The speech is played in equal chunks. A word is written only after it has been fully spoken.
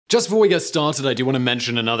Just before we get started, I do want to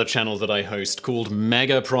mention another channel that I host called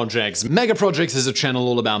Mega Projects. Mega Projects is a channel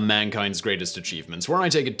all about mankind's greatest achievements, where I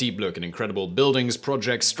take a deep look at incredible buildings,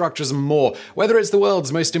 projects, structures, and more. Whether it's the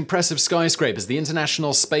world's most impressive skyscrapers, the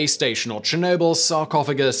International Space Station, or Chernobyl's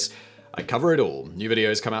sarcophagus, I cover it all. New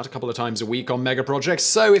videos come out a couple of times a week on Mega Projects,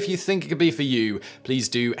 so if you think it could be for you, please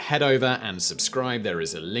do head over and subscribe. There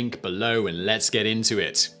is a link below, and let's get into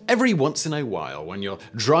it. Every once in a while, when you're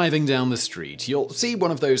driving down the street, you'll see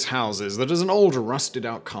one of those houses that has an old,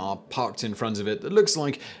 rusted-out car parked in front of it that looks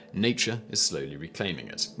like nature is slowly reclaiming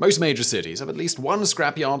it. Most major cities have at least one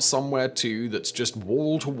scrapyard somewhere too that's just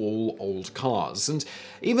wall-to-wall old cars, and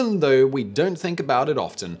even though we don't think about it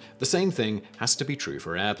often, the same thing has to be true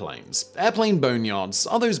for airplanes. Airplane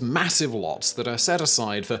boneyards are those massive lots that are set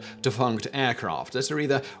aside for defunct aircraft that are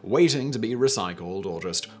either waiting to be recycled or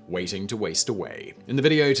just waiting to waste away. In the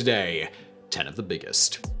video today, 10 of the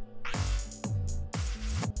biggest.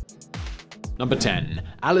 Number 10.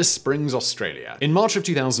 Alice Springs, Australia. In March of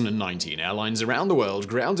 2019, airlines around the world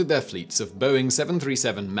grounded their fleets of Boeing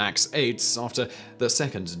 737 MAX 8s after the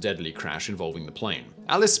second deadly crash involving the plane.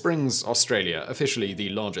 Alice Springs, Australia, officially the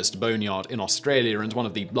largest boneyard in Australia and one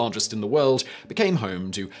of the largest in the world, became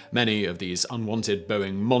home to many of these unwanted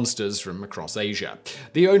Boeing monsters from across Asia.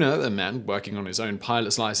 The owner, a man working on his own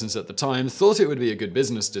pilot's license at the time, thought it would be a good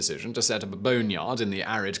business decision to set up a boneyard in the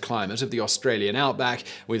arid climate of the Australian outback,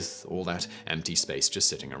 with all that empty space just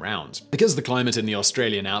sitting around. Because the climate in the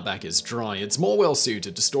Australian outback is dry, it's more well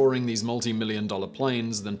suited to storing these multi-million-dollar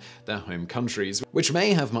planes than their home countries, which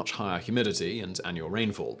may have much higher humidity and annual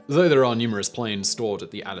rainfall. Though there are numerous planes stored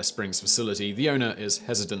at the Alice Springs facility, the owner is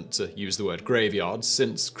hesitant to use the word graveyard,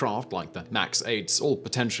 since craft like the MAX 8s all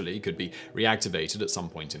potentially could be reactivated at some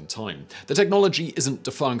point in time. The technology isn't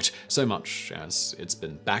defunct so much as it's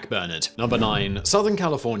been backburnered. Number 9. Southern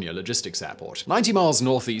California Logistics Airport. 90 miles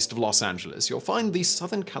northeast of Los Angeles, you'll find the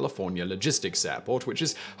Southern California Logistics Airport, which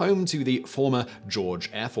is home to the former George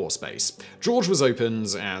Air Force Base. George was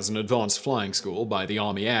opened as an advanced flying school by the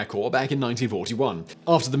Army Air Corps back in 1941.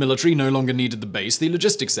 After the military no longer needed the base, the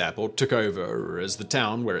logistics airport took over, as the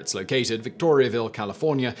town where it's located, Victoriaville,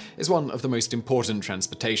 California, is one of the most important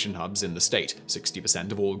transportation hubs in the state.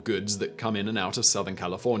 60% of all goods that come in and out of Southern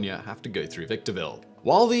California have to go through Victorville.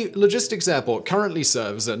 While the logistics airport currently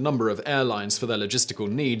serves a number of airlines for their logistical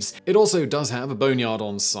needs, it also does have a boneyard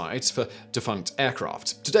on site for defunct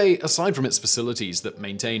aircraft. Today, aside from its facilities that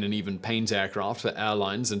maintain and even paint aircraft for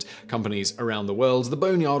airlines and companies around the world, the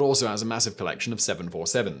boneyard also has a massive collection of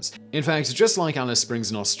 747s. In fact, just like Alice Springs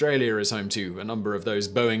in Australia is home to a number of those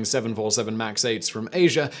Boeing 747 MAX 8s from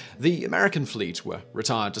Asia, the American fleet were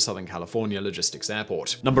retired to Southern California Logistics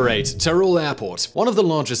Airport. Number 8. Teruel Airport. One of the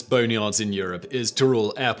largest boneyards in Europe is Teruel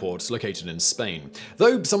Airport, located in Spain.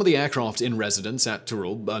 Though some of the aircraft in residence at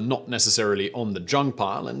Teruel are not necessarily on the junk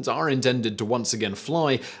pile and are intended to once again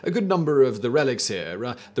fly, a good number of the relics here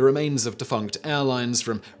are the remains of defunct airlines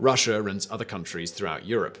from Russia and other countries throughout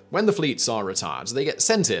Europe. When the fleets are retired, they get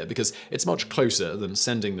sent here because it's much closer than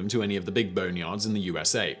sending them to any of the big boneyards in the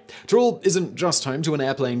USA. Teruel isn't just home to an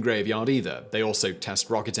airplane graveyard either. They also test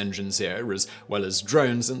rocket engines here, as well as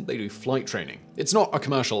drones, and they do flight training. It's not a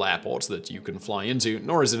commercial airport that you can fly into,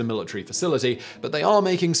 nor is it a military facility, but they are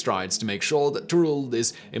making strides to make sure that Teruel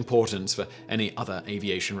is important for any other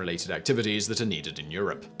aviation-related activities that are needed in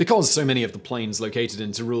Europe. Because so many of the planes located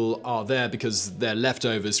in Teruel are there because they're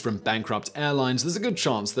leftovers from bankrupt airlines, there's a good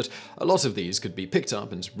chance that a lot of these could be picked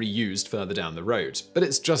up and reused further down the road. But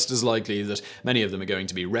it's just as likely that many of them are going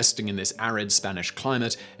to be resting in this arid Spanish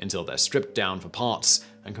climate until they're stripped down for parts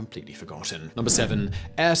and completely forgotten. Number 7.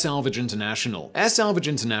 Air Salvage International. Air Salvage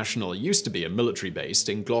International used to be a military base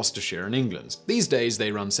in Gloucestershire in England. These days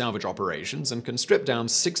they run salvage operations and can strip down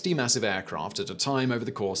 60 massive aircraft at a time over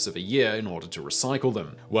the course of a year in order to recycle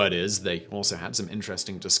them. Word is they also had some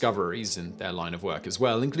interesting discoveries in their line of work as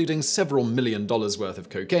well, including several $1 million worth of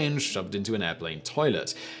cocaine shoved into an airplane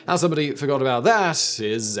toilet. How somebody forgot about that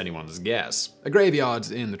is anyone's guess. A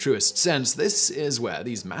graveyard in the truest sense, this is where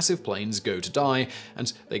these massive planes go to die and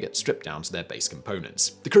they get stripped down to their base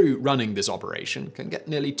components. The crew running this operation can get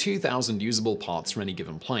nearly 2,000 usable parts from any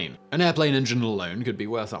given plane. An airplane engine alone could be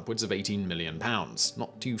worth upwards of £18 million.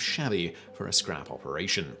 Not too shabby for a scrap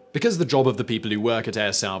operation. Because the job of the people who work at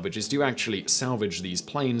Air Salvage is to actually salvage these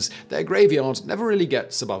planes, their graveyard never really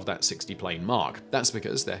gets above that 60 plane mark. That's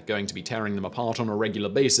because they're going to be tearing them apart on a regular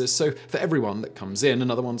basis, so for everyone that comes in,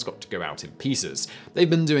 another one's got to go out in pieces. They've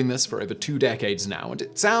been doing this for over 2 decades now, and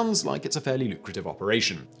it sounds like it's a fairly lucrative operation.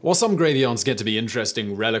 population. While some graveyards get to be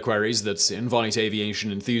interesting reliquaries that invite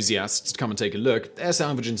aviation enthusiasts to come and take a look, Air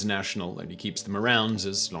Salvage International only keeps them around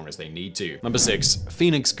as long as they need to. Number 6.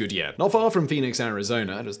 Phoenix Goodyear. Not far from Phoenix,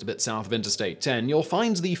 Arizona, just a bit south of Interstate 10, you'll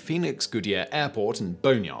find the Phoenix Goodyear Airport in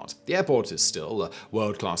Boneyard. The airport is still a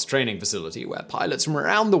world-class training facility where pilots from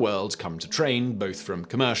around the world come to train, both from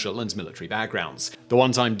commercial and military backgrounds. The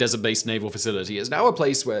one-time desert-based naval facility is now a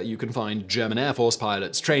place where you can find German Air Force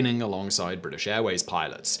pilots training alongside British Airways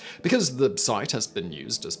pilots. Because the site has been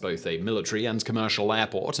used as both a military and commercial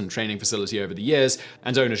airport and training facility over the years,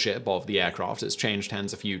 and ownership of the aircraft has changed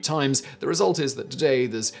hands a few times, the result is that today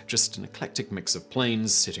there's just an eclectic mix of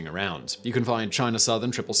planes sitting around. You can find China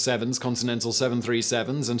Southern 777s, Continental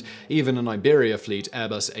 737s, and even an Iberia fleet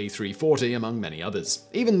Airbus A340, among many others.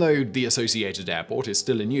 Even though the associated airport is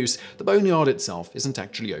still in use, the Boneyard itself isn't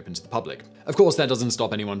actually open to the public. Of course, that doesn't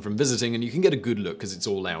stop anyone from visiting, and you can get a good look because it's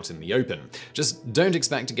all out in the open. Just don't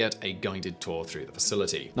expect to get a guided tour through the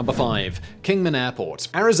facility. Number 5. Kingman Airport.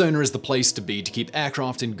 Arizona is the place to be to keep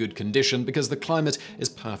aircraft in good condition because the climate is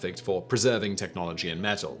perfect for preserving technology and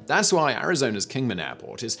metal. That's why Arizona's Kingman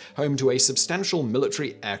Airport is home to a substantial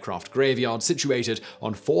military aircraft graveyard situated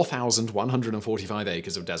on 4,145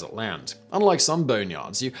 acres of desert land. Unlike some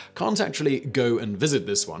boneyards, you can't actually go and visit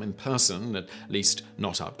this one in person, at least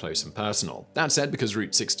not up close and personal. That said, because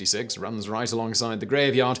Route 66 runs right alongside the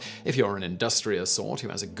graveyard, if you're an industrious sort who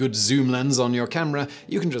has a good zoom lens on your camera,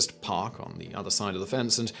 you can just park on the other side of the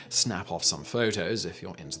fence and snap off some photos if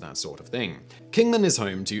you're into that sort of thing. Kingman is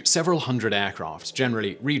home to several hundred aircraft,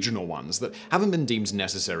 generally regional ones, that haven't been deemed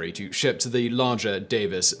necessary to ship to the larger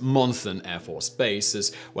Davis-Monthan Air Force Base,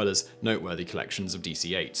 as well as noteworthy collections of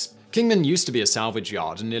DC-8s. Kingman used to be a salvage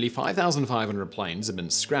yard, and nearly 5,500 planes have been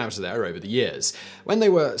scrapped there over the years. When they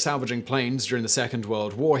were salvaging planes during the Second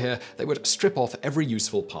World War here, they would strip off every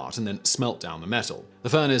useful part and then smelt down the metal. The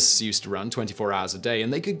furnace used to run 24 hours a day,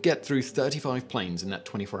 and they could get through 35 planes in that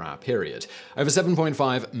 24-hour period. Over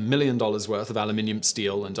 $7.5 million worth of aluminium,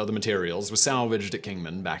 steel, and other materials were salvaged at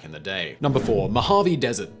Kingman back in the day. Number 4. Mojave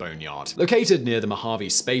Desert Boneyard. Located near the Mojave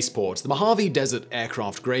spaceport, the Mojave Desert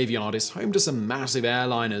Aircraft Graveyard is home to some massive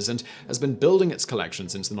airliners and has been building its collection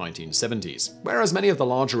since the 1970s. Whereas many of the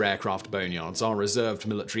larger aircraft boneyards are reserved for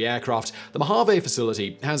military aircraft, the Mojave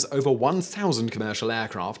facility has over 1,000 commercial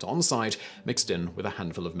aircraft on site, mixed in with a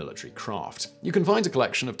handful of military craft. You can find a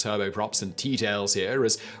collection of turboprops and T-tails here,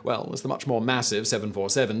 as well as the much more massive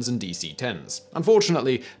 747s and DC-10s.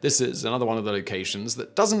 Unfortunately, this is another one of the locations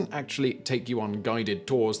that doesn't actually take you on guided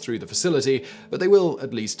tours through the facility, but they will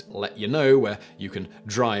at least let you know where you can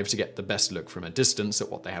drive to get the best look from a distance at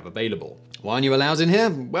what they have available. Why aren't you allowed in here?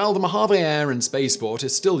 Well, the Mojave Air and Spaceport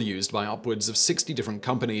is still used by upwards of 60 different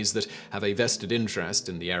companies that have a vested interest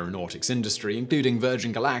in the aeronautics industry, including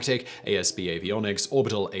Virgin Galactic, ASP Avionics,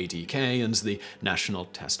 Orbital ATK, and the National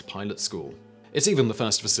Test Pilot School. It's even the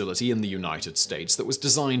first facility in the United States that was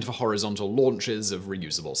designed for horizontal launches of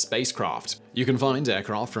reusable spacecraft. You can find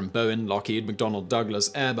aircraft from Boeing, Lockheed, McDonnell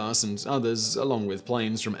Douglas, Airbus, and others, along with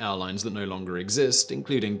planes from airlines that no longer exist,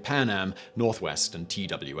 including Pan Am, Northwest, and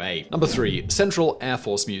TWA. Number 3. Central Air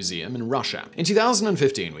Force Museum in Russia. In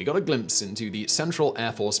 2015, we got a glimpse into the Central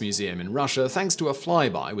Air Force Museum in Russia thanks to a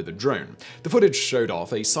flyby with a drone. The footage showed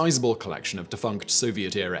off a sizable collection of defunct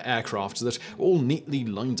Soviet-era aircraft that all neatly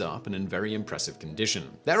lined up and in very impressive condition.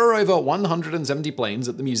 There are over 170 planes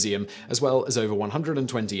at the museum, as well as over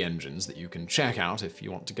 120 engines that you can check out if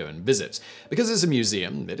you want to go and visit. Because it's a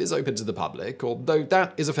museum, it is open to the public, although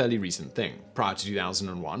that is a fairly recent thing. Prior to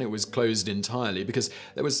 2001, it was closed entirely because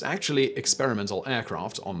there was actually experimental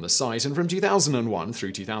aircraft on the site, and from 2001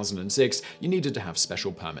 through 2006, you needed to have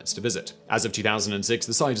special permits to visit. As of 2006,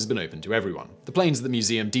 the site has been open to everyone. The planes at the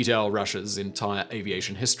museum detail Russia's entire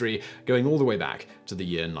aviation history, going all the way back to the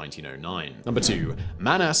year 1909. Number 2.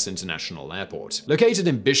 Manas International Airport. Located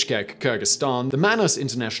in Bishkek, Kyrgyzstan, the Manas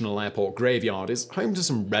International Airport graveyard is home to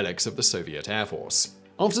some relics of the Soviet Air Force.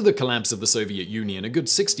 After the collapse of the Soviet Union, a good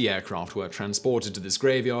 60 aircraft were transported to this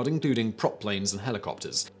graveyard, including prop planes and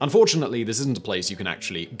helicopters. Unfortunately, this isn't a place you can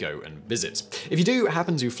actually go and visit. If you do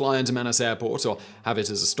happen to fly into Manas Airport or have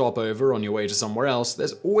it as a stopover on your way to somewhere else,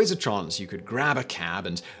 there's always a chance you could grab a cab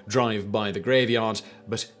and drive by the graveyard,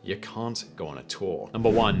 but you can't go on a tour.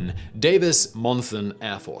 Number 1. Davis-Monthan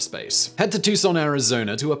Air Force Base. Head to Tucson,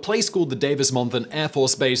 Arizona to a place called the Davis-Monthan Air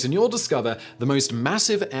Force Base and you'll discover the most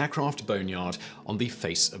massive aircraft boneyard on the face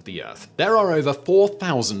face of the Earth. There are over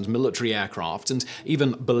 4,000 military aircraft and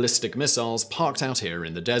even ballistic missiles parked out here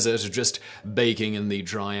in the desert, just baking in the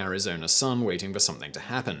dry Arizona sun, waiting for something to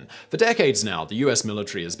happen. For decades now, the US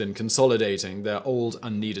military has been consolidating their old,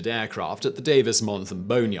 unneeded aircraft at the Davis-Monthan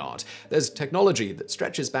Boneyard. There's technology that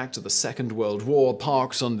stretches back to the Second World War,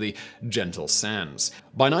 parked on the gentle sands.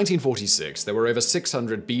 By 1946, there were over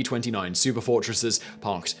 600 B-29 superfortresses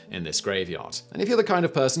parked in this graveyard. And if you're the kind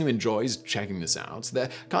of person who enjoys checking this out, they're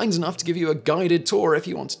kind enough to give you a guided tour if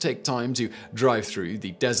you want to take time to drive through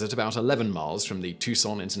the desert about 11 miles from the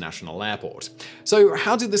Tucson International Airport. So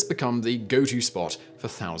how did this become the go-to spot for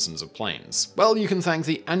thousands of planes? Well, you can thank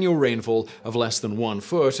the annual rainfall of less than 1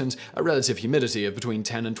 foot and a relative humidity of between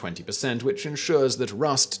 10 and 20%, which ensures that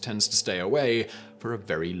rust tends to stay away for a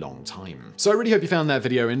very long time. So I really hope you found that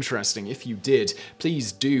video interesting. If you did,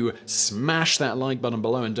 please do smash that like button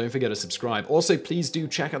below and don't forget to subscribe. Also, please do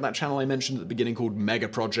check out that channel I mentioned at the beginning called Mega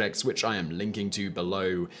Projects, which I am linking to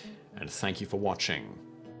below. And thank you for watching.